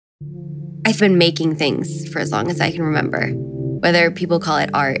I've been making things for as long as I can remember, whether people call it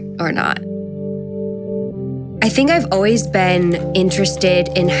art or not. I think I've always been interested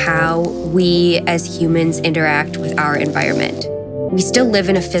in how we as humans interact with our environment. We still live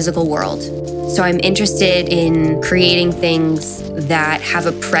in a physical world, so I'm interested in creating things that have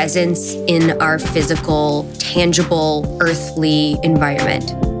a presence in our physical, tangible, earthly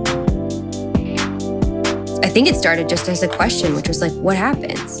environment. I think it started just as a question, which was like, what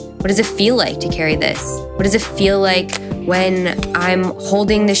happens? What does it feel like to carry this? What does it feel like when I'm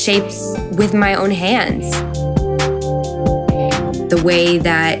holding the shapes with my own hands? The way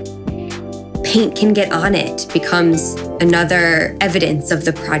that paint can get on it becomes another evidence of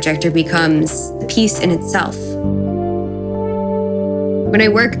the project, or becomes a piece in itself. When I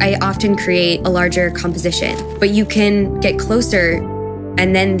work, I often create a larger composition, but you can get closer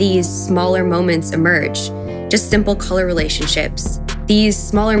and then these smaller moments emerge. Just simple color relationships. These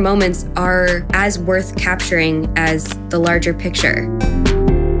smaller moments are as worth capturing as the larger picture.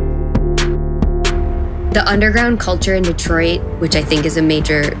 The underground culture in Detroit, which I think is a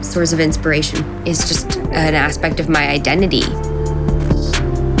major source of inspiration, is just an aspect of my identity.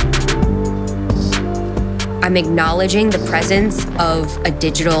 I'm acknowledging the presence of a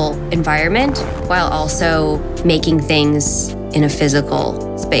digital environment while also making things in a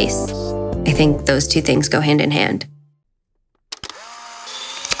physical space. I think those two things go hand in hand.